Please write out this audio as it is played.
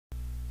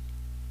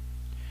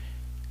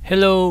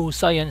Hello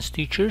science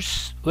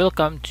teachers,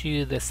 welcome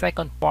to the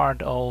second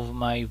part of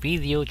my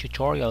video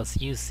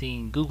tutorials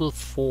using Google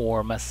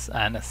Form as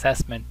an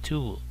assessment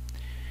tool.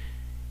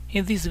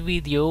 In this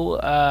video,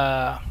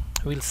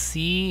 we'll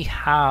see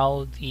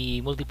how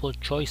the multiple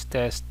choice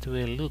test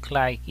will look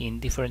like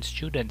in different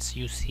students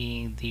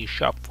using the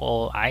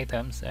shuffle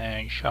items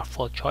and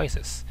shuffle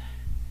choices.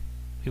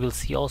 We will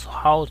see also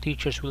how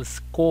teachers will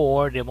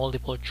score the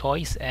multiple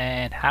choice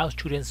and how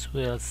students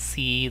will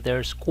see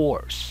their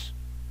scores.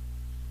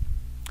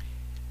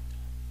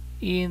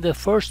 In the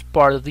first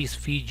part of this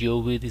video,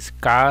 we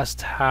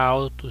discussed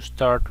how to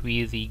start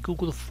with the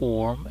Google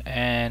form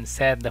and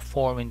set the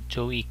form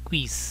into a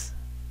quiz.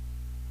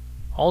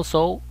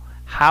 Also,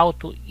 how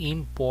to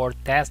import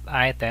test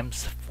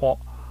items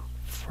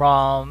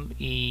from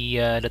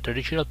the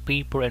traditional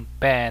paper and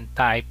pen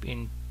type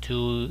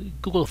into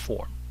Google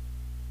form.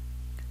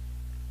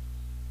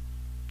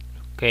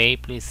 Okay,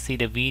 please see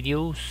the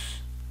videos.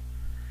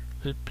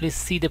 Please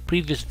see the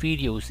previous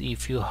videos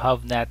if you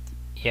have not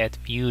yet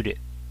viewed it.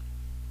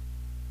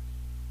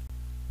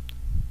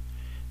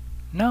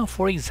 Now,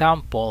 for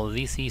example,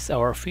 this is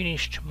our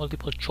finished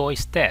multiple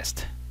choice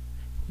test.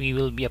 We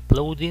will be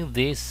uploading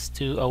this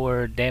to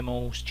our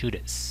demo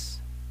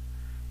students.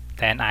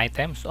 10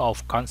 items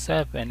of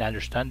concept and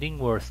understanding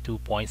worth 2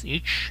 points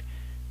each,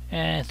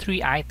 and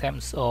 3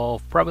 items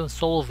of problem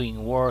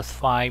solving worth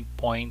 5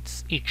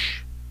 points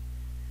each.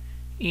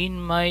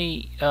 In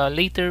my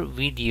later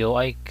video,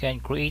 I can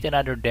create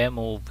another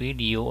demo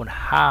video on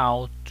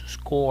how to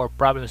score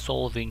problem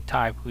solving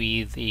type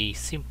with a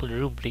simple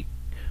rubric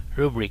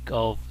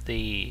of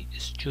the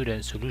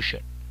student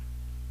solution.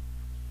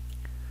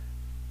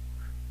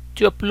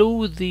 To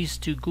upload this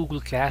to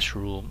Google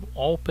Classroom,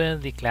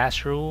 open the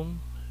Classroom,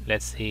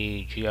 let's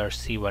say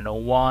GRC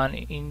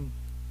 101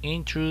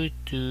 intro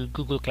to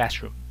Google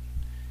Classroom.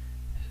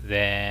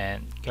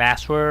 Then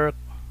classwork,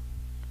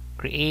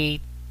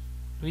 create.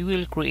 We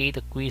will create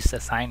a quiz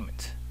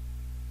assignment.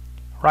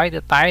 Write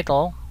the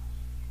title.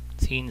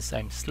 Since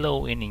I'm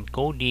slow in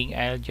encoding,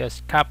 I'll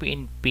just copy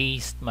and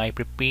paste my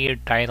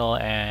prepared title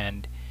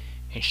and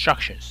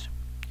instructions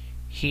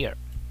here.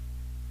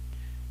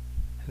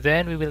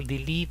 Then we will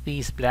delete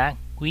this blank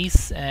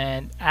quiz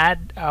and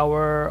add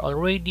our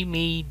already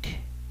made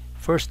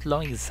first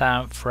long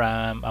exam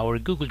from our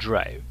Google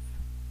Drive.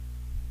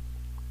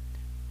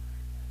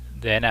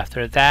 Then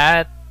after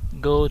that,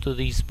 go to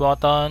these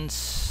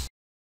buttons.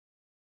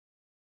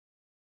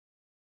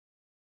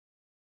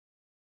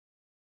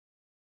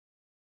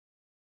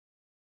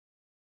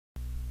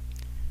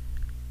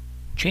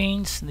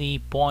 Change the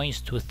points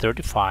to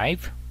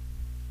 35.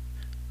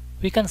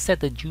 We can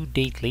set the due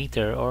date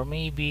later or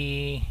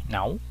maybe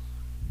now.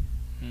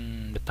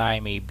 The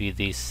time may be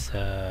this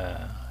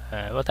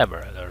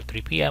whatever, or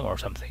 3 p.m. or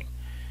something.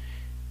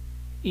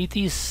 It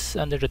is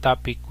under the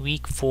topic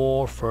week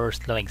 4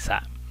 first long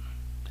exam.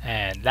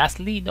 And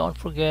lastly, don't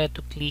forget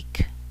to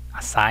click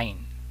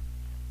assign.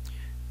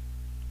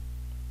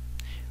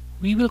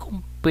 We will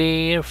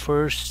compare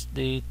first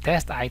the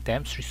test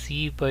items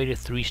received by the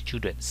 3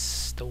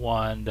 students. The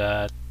one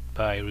that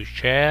by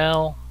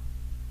Rachel,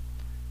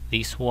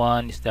 this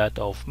one is that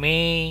of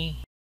May,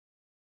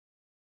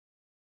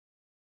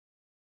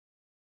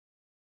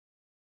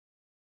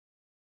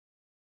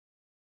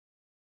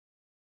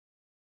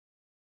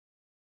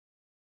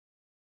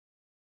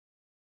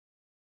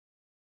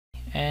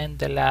 and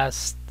the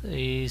last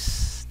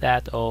is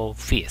that of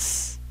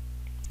Fizz.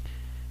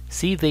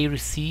 See, they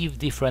receive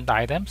different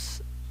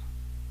items.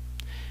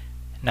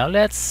 Now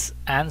let's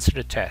answer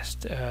the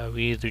test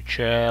with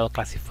Rachel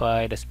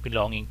classified as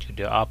belonging to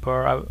the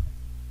upper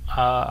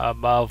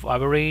above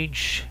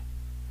average.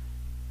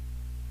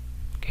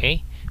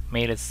 Okay,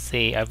 may let's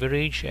say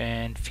average,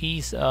 and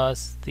Fizz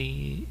as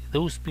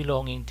those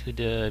belonging to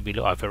the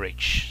below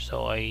average.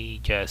 So I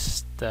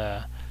just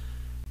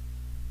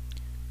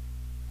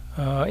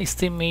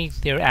estimate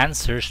their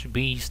answers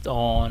based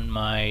on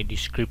my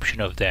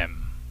description of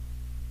them.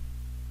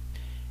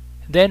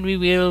 Then we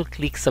will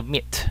click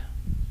submit.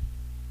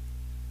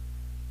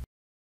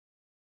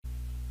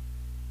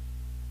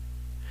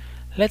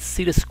 Let's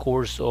see the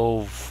scores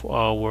of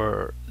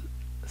our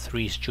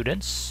 3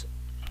 students.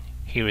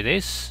 Here it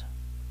is.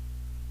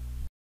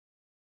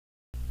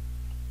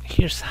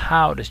 Here's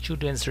how the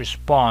students'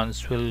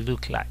 response will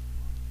look like.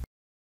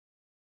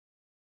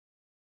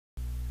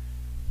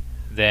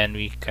 Then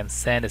we can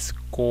send a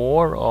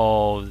score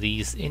of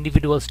these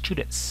individual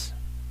students.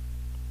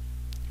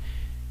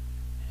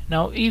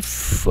 Now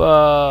if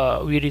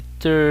we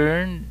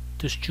return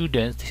to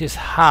students, this is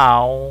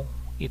how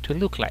it will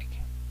look like.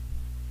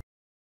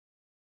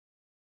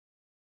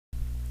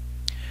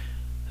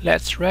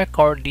 Let's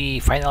record the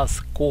final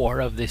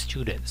score of the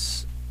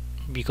students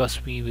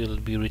because we will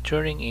be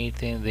returning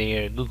it in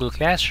their Google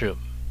Classroom.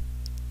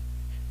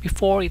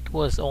 Before, it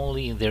was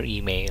only in their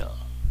email.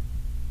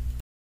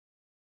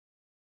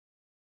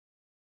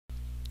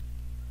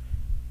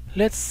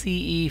 Let's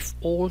see if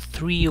all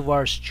 3 of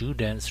our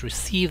students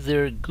receive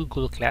their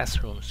Google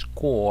Classroom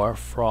score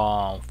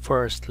from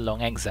first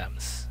long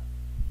exams.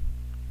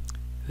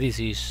 This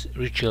is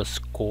Rachel's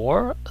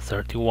score,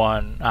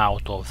 31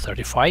 out of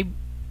 35.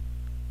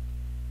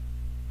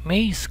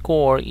 May's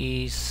score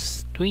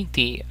is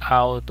 20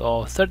 out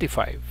of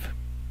 35.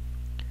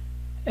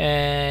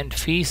 And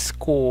Fi's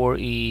score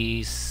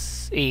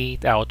is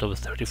 8 out of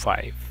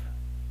 35.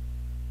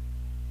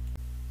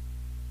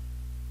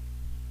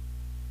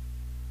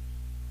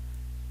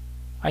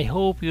 I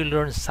hope you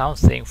learned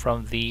something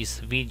from this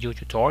video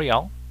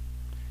tutorial.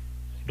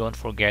 Don't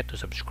forget to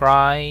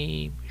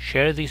subscribe,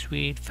 share this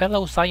with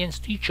fellow science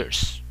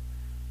teachers,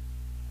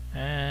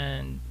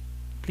 and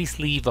please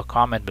leave a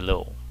comment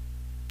below.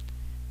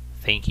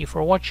 Thank you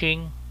for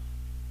watching.